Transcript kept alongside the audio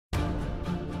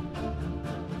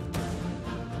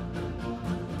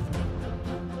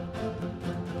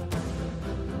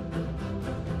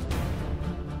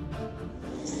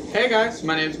Hey guys,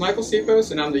 my name is Michael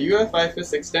Cepos and I'm the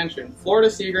IGFA Extension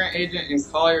Florida Sea Grant Agent in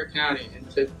Collier County.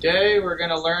 And today we're going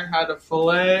to learn how to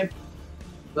fillet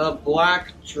the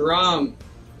black drum.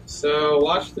 So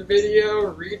watch the video,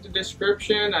 read the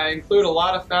description. I include a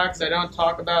lot of facts I don't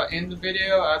talk about in the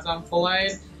video as I'm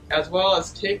filleting, as well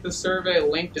as take the survey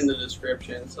linked in the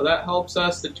description. So that helps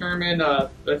us determine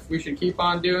if we should keep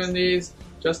on doing these,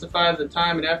 justify the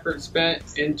time and effort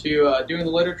spent into doing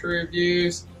the literature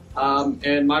reviews,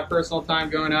 and my personal time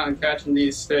going out and catching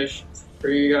these fish for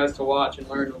you guys to watch and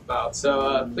learn about.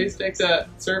 So please take that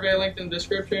survey linked in the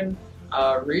description,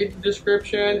 read the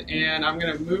description, and I'm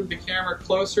going to move the camera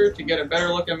closer to get a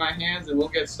better look at my hands and we'll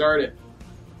get started.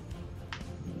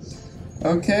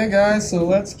 Okay guys, so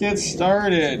let's get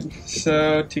started.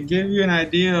 So to give you an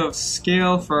idea of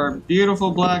scale for our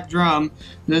beautiful black drum,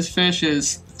 this fish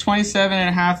is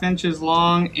 27.5 inches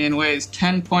long and weighs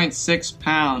 10.6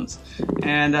 pounds.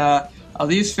 And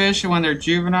these fish, when they're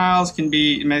juveniles, can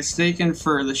be mistaken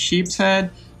for the sheep's head.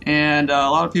 And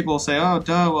a lot of people say, oh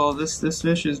duh, well this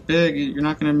fish is big, you're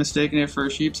not going to mistake it for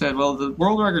a sheep's head. Well, the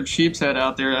world record sheep's head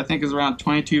out there I think is around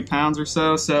 22 pounds or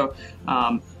so. So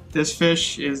this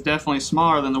fish is definitely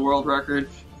smaller than the world record,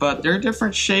 but they're a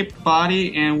different shaped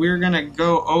body, and we're going to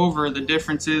go over the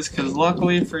differences because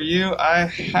luckily for you, I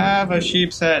have a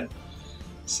sheep's head.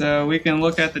 So we can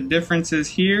look at the differences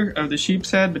here of the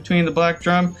sheep's head between the black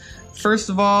drum. First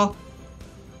of all,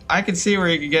 I can see where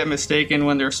you could get mistaken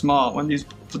when they're small, when these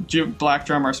black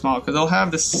drum are small, because they'll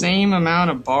have the same amount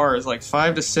of bars, like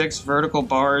 5 to 6 vertical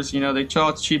bars. You know, they call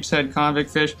it sheep's head convict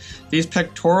fish. These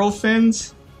pectoral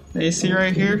fins that you see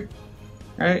right here,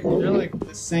 right? They're like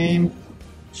the same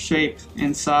shape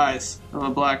and size of a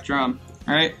black drum,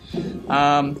 right?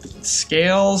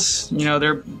 Scales, you know,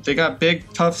 they got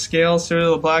big tough scales to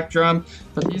the black drum,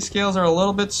 but these scales are a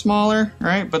little bit smaller,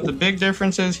 right? But the big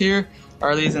differences here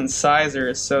are these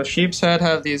incisors. So sheep's head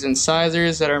have these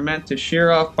incisors that are meant to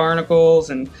shear off barnacles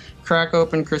and crack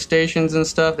open crustaceans and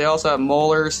stuff. They also have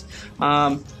molars.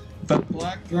 But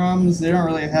black drums, they don't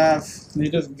really have, they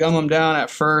just gum them down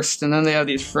at first, and then they have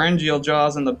these pharyngeal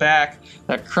jaws in the back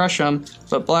that crush them.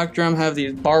 But black drum have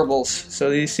these barbels.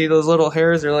 So you see those little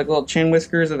hairs, they're like little chin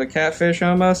whiskers of a catfish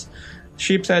almost.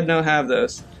 Sheep's head don't have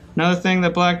those. Another thing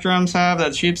that black drums have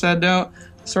that sheep's head don't,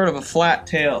 sort of a flat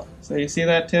tail. So you see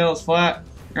that tail is flat,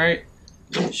 right?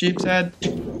 Sheep's head,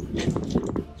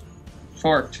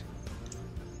 forked.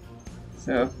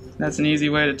 So that's an easy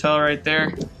way to tell right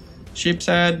there. Sheep's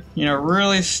head, you know,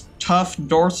 really tough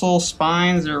dorsal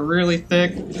spines. They're really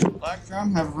thick. Black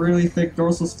drum have really thick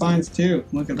dorsal spines too.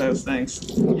 Look at those things,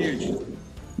 huge.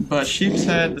 But sheep's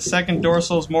head, the second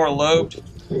dorsal is more lobed.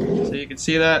 So you can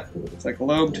see that, it's like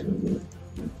lobed.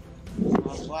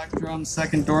 Black drum,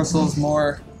 second dorsal is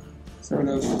more sort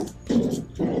of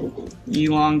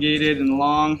elongated and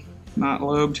long, not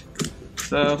lobed.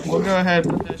 So we'll go ahead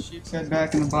and put that sheep's head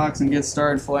back in the box and get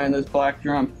started filleting this black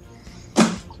drum.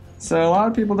 So a lot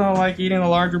of people don't like eating the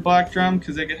larger black drum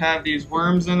because they could have these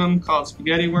worms in them called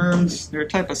spaghetti worms. They're a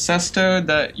type of cestode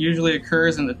that usually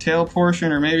occurs in the tail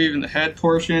portion or maybe even the head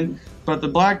portion. But the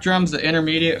black drum's the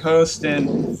intermediate host,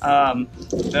 and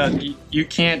you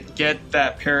can't get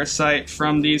that parasite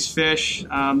from these fish.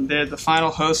 The final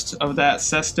host of that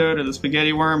cestode or the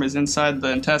spaghetti worm is inside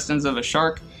the intestines of a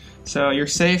shark. So you're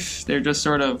safe. They're just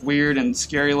sort of weird and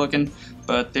scary looking,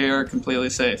 but they are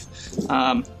completely safe.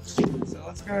 So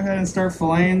let's go ahead and start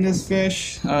filleting this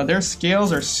fish. Their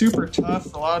scales are super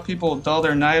tough. A lot of people dull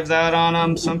their knives out on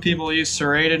them. Some people use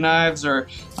serrated knives or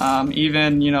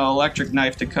even, you know, electric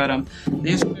knife to cut them.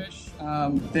 These fish,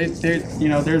 you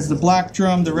know, there's the black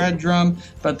drum, the red drum,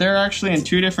 but they're actually in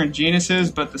 2 different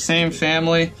genuses, but the same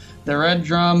family. The red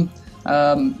drum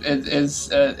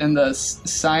is in the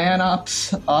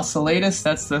Sciaenidae oscillatus.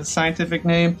 That's the scientific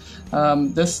name.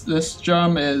 This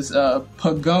drum is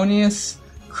Pogonias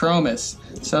cromis.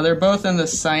 So they're both in the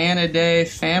Sciaenidae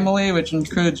family, which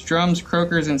includes drums,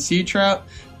 croakers, and sea trout.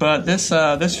 But this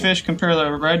fish, compared to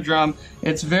the red drum,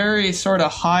 it's very sort of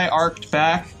high arched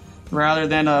back rather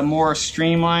than a more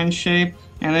streamlined shape,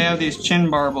 and they have these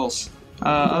chin barbels.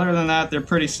 Other than that, they're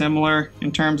pretty similar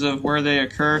in terms of where they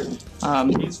occur.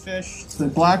 These fish, the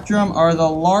black drum, are the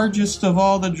largest of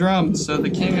all the drums, so the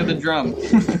king of the drum.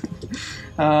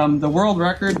 The world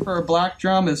record for a black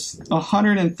drum is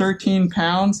 113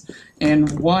 pounds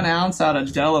and 1 ounce out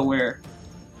of Delaware.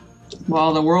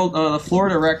 While the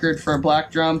Florida record for a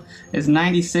black drum is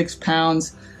 96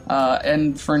 pounds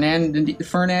in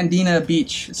Fernandina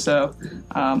Beach. So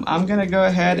I'm going to go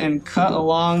ahead and cut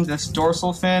along this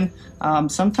dorsal fin.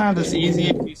 Sometimes it's easy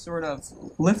if you sort of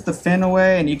lift the fin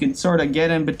away and you can sort of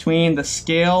get in between the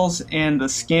scales and the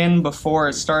skin before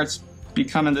it starts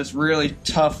becoming this really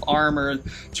tough armor.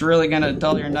 It's really going to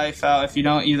dull your knife out if you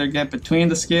don't either get between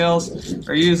the scales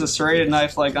or use a serrated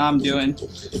knife like I'm doing.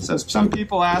 So some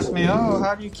people ask me, oh,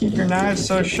 how do you keep your knives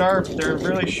so sharp? They're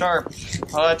really sharp.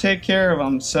 Well, I take care of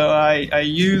them. So I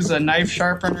use a knife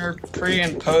sharpener pre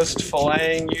and post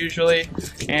filleting usually,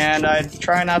 and I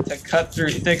try not to cut through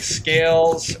thick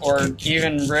scales or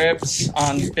even ribs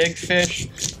on big fish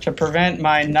to prevent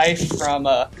my knife from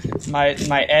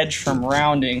my edge from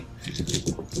rounding.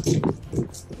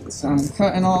 So I'm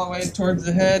cutting all the way towards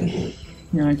the head. I'm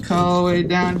going to cut all the way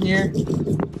down here.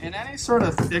 And any sort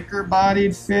of thicker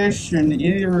bodied fish and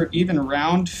even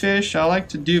round fish, I like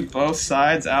to do both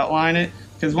sides, outline it.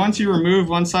 Because once you remove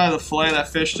one side of the fillet, that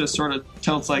fish just sort of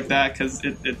tilts like that because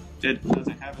it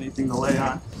doesn't have anything to lay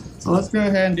on. So let's go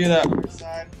ahead and do that other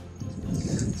side.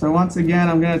 So once again,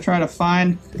 I'm going to try to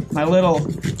find my little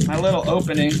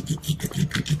opening,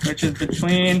 which is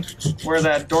between where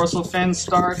that dorsal fin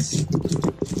starts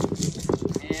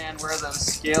and where those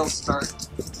scales start.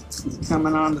 It's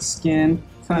coming on the skin,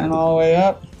 cutting all the way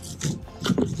up.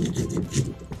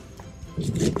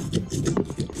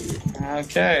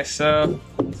 Okay, so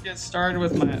let's get started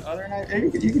with my other knife.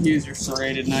 You could use your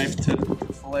serrated knife to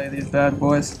fillet these bad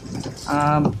boys.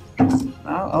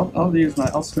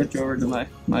 I'll switch over to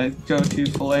my go-to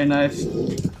fillet knife.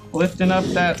 Lifting up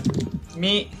that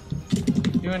meat,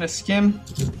 doing a skim.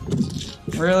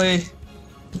 Really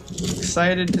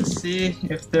excited to see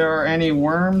if there are any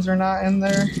worms or not in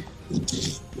there.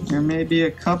 There may be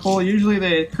a couple. Usually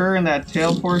they occur in that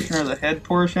tail portion or the head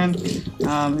portion.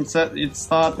 It's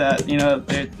thought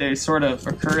that they sort of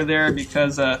occur there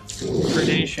because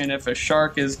predation. If a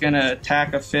shark is going to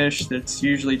attack a fish that's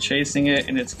usually chasing it,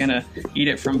 and it's going to eat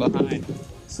it from behind.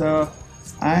 So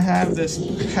I have this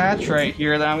patch right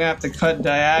here that I'm going to have to cut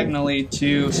diagonally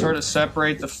to sort of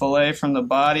separate the fillet from the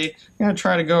body. I'm going to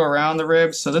try to go around the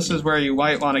ribs. So this is where you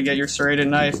might want to get your serrated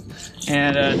knife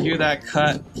and do that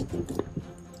cut.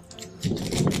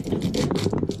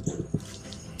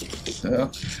 So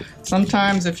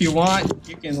sometimes if you want,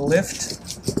 you can lift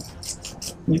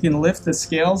the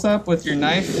scales up with your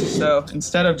knife. So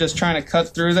instead of just trying to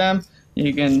cut through them,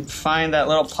 you can find that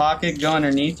little pocket, go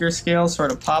underneath your scales,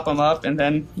 sort of pop them up and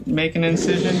then make an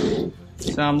incision.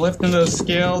 So I'm lifting those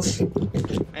scales,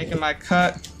 making my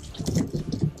cut.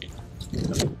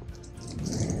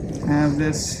 I have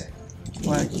this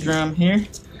black drum here.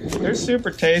 They're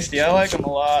super tasty. I like them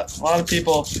a lot. A lot of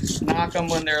people knock them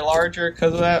when they're larger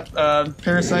because of that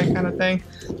parasite kind of thing.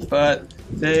 But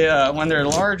they, when they're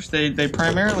large, they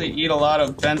primarily eat a lot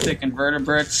of benthic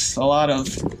invertebrates, a lot of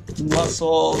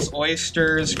mussels,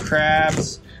 oysters,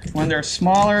 crabs. When they're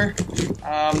smaller,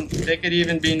 they could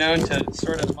even be known to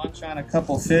sort of munch on a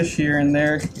couple fish here and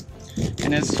there.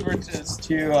 And it switches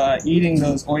to eating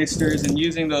those oysters and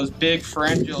using those big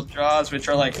pharyngeal jaws, which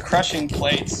are like crushing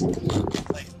plates,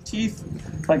 like teeth,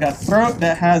 like a throat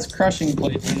that has crushing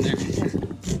plates in there.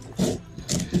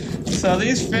 So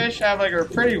these fish have like a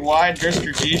pretty wide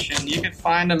distribution. You could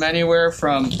find them anywhere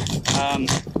from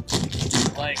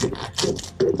like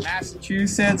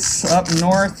Massachusetts up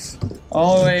north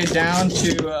all the way down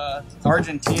to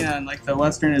Argentina and like the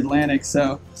Western Atlantic.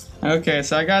 So okay,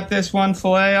 so I got this one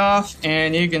fillet off,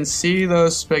 and you can see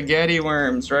those spaghetti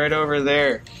worms right over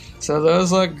there. So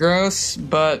those look gross,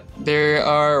 but they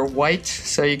are white,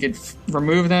 so you could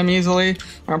remove them easily.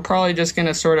 I'm probably just going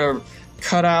to sort of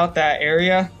cut out that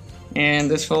area,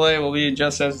 and this fillet will be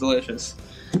just as delicious.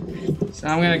 So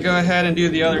I'm going to go ahead and do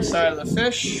the other side of the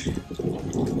fish.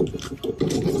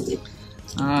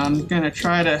 I'm going to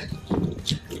try to...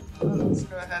 Let's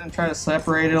go ahead and try to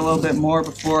separate it a little bit more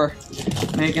before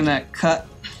making that cut.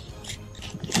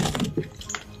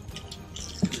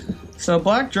 So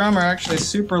black drum are actually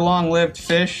super long-lived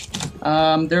fish.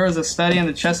 There was a study in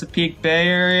the Chesapeake Bay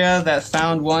area that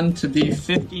found one to be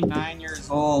 59 years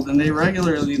old, and they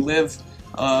regularly live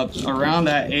around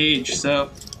that age. So,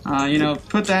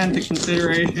 put that into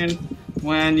consideration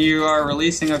when you are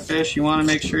releasing a fish. You want to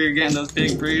make sure you're getting those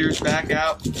big breeders back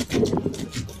out,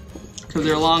 because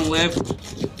they're long-lived.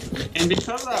 And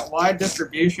because of that wide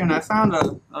distribution, I found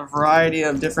a variety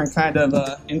of different kind of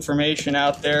information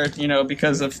out there,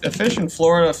 because of a fish in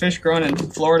Florida, a fish grown in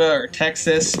Florida or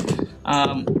Texas,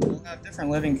 will have different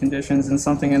living conditions than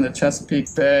something in the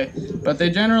Chesapeake Bay. But they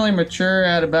generally mature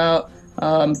at about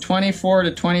 24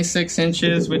 to 26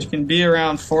 inches, which can be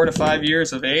around 4 to 5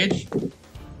 years of age.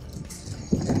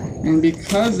 And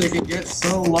because they can get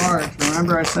so large,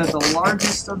 remember I said the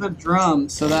largest of the drum,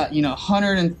 so that,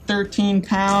 113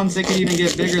 pounds, they can even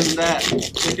get bigger than that.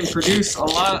 They can produce a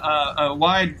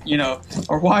wide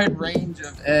range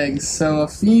of eggs. So a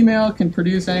female can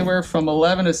produce anywhere from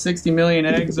 11 to 60 million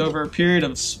eggs over a period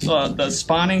of the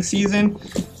spawning season.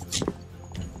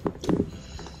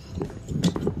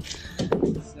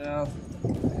 So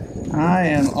I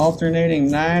am alternating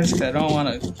knives because I don't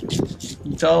want to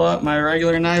dull up my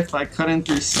regular knife by cutting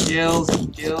through scales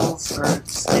and gills, or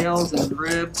scales and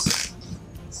ribs.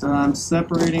 So I'm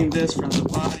separating this from the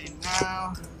body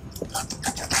now.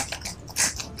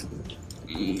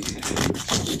 And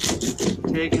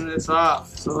taking this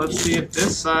off. So let's see if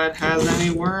this side has any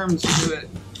worms to it.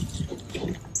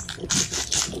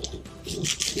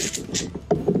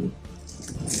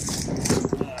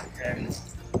 Okay.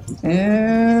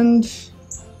 And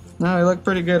now we look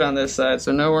pretty good on this side,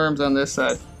 so no worms on this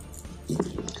side.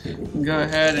 Go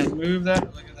ahead and move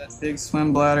that. Look at that big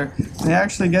swim bladder. They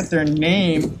actually get their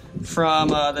name from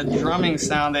the drumming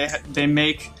sound they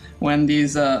make when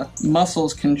these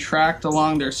muscles contract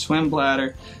along their swim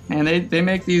bladder. And they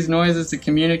make these noises to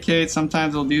communicate.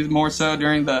 Sometimes they'll do more so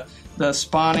during the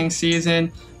spawning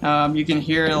season. You can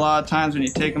hear it a lot of times when you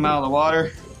take them out of the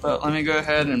water. But let me go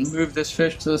ahead and move this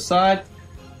fish to the side.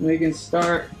 We can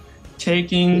start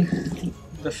taking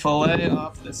the fillet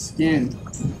off the skin.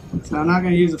 So I'm not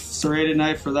going to use a serrated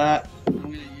knife for that. I'm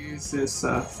going to use this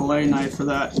fillet knife for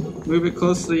that. Move it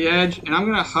close to the edge, and I'm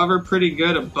going to hover pretty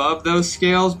good above those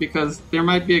scales because there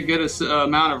might be a good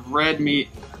amount of red meat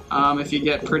if you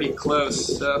get pretty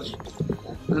close. So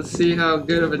let's see how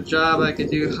good of a job I could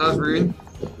do hovering.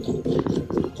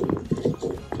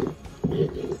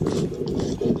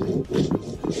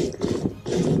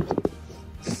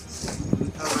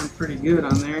 Pretty good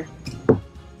on there.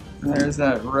 There's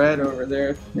that red over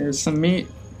there. There's some meat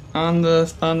on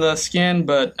the skin,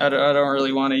 but I don't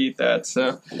really want to eat that.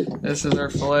 So this is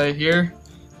our fillet here,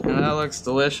 and that looks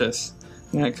delicious.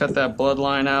 I'm gonna cut that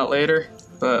bloodline out later,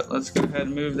 but let's go ahead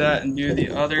and move that and do the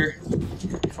other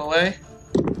fillet.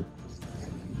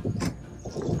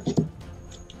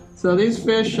 So these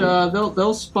fish,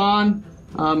 they'll spawn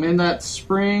in that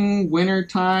spring, winter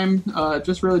time. It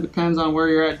just really depends on where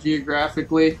you're at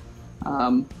geographically.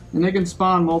 And they can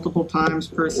spawn multiple times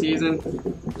per season.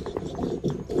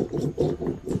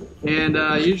 And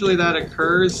usually that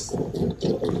occurs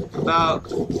about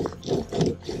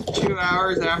 2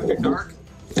 hours after dark.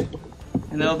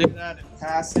 And they'll do that in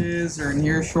passes or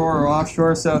near shore or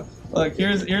offshore. So look,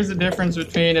 here's the difference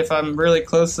between if I'm really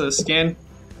close to the skin.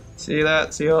 See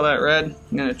that? See all that red?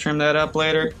 I'm going to trim that up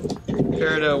later.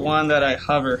 Compared to one that I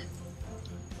hover.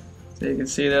 So you can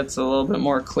see that's a little bit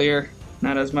more clear.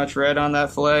 Not as much red on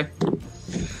that fillet.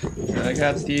 So I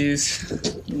got these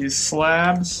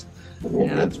slabs,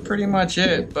 and that's pretty much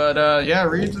it. But yeah,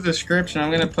 read the description.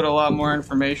 I'm going to put a lot more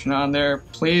information on there.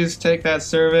 Please take that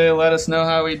survey. Let us know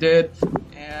how we did.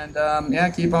 And yeah,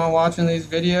 keep on watching these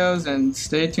videos and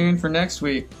stay tuned for next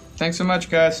week. Thanks so much,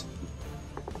 guys.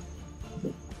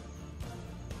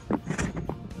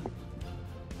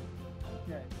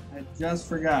 Just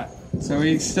forgot. So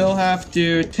we still have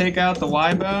to take out the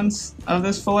Y bones of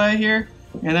this fillet here,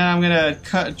 and then I'm gonna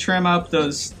trim up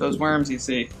those worms you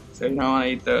see. So you don't want to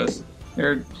eat those.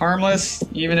 They're harmless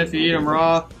even if you eat them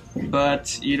raw,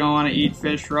 but you don't want to eat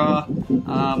fish raw,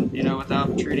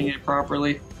 without treating it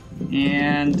properly.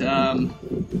 And yeah.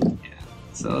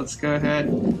 So let's go ahead.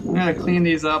 I'm gonna clean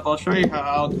these up. I'll show you how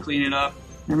I'll clean it up.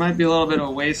 There might be a little bit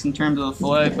of waste in terms of the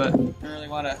fillet, but I don't really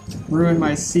want to ruin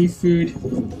my seafood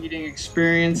eating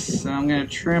experience. So I'm going to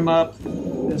trim up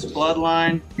this bloodline.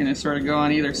 I'm going to sort of go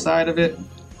on either side of it.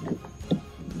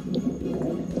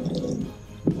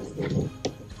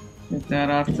 Get that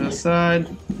off to the side.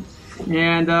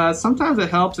 And sometimes it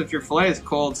helps if your fillet is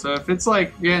cold. So if it's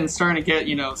like starting to get,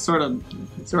 sort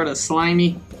of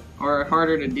slimy or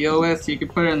harder to deal with, you can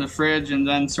put it in the fridge and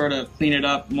then sort of clean it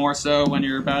up more so when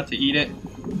you're about to eat it.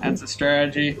 That's a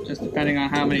strategy, just depending on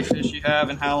how many fish you have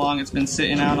and how long it's been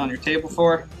sitting out on your table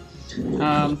for.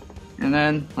 And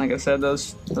then, like I said,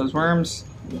 those worms,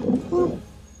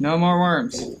 no more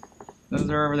worms. Those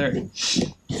are over there.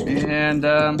 And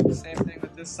same thing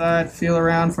with this side. Feel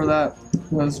around for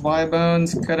those Y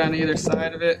bones, cut on either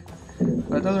side of it.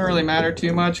 But it doesn't really matter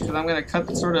too much because I'm going to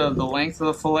cut sort of the length of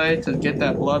the fillet to get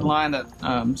that bloodline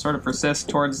that sort of persists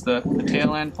towards the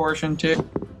tail end portion too.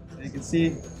 So you can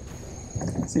see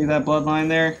that bloodline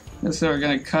there. This is we're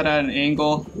going to cut at an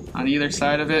angle on either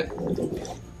side of it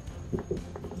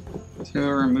to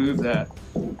remove that.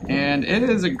 And it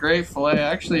is a great fillet.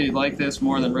 I actually like this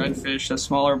more than redfish, a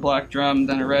smaller black drum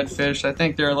than a redfish. I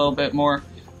think they're a little bit more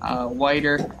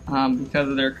whiter because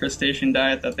of their crustacean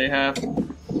diet that they have.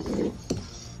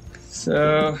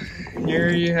 So here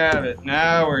you have it.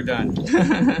 Now we're done.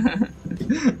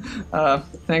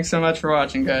 Thanks so much for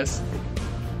watching, guys.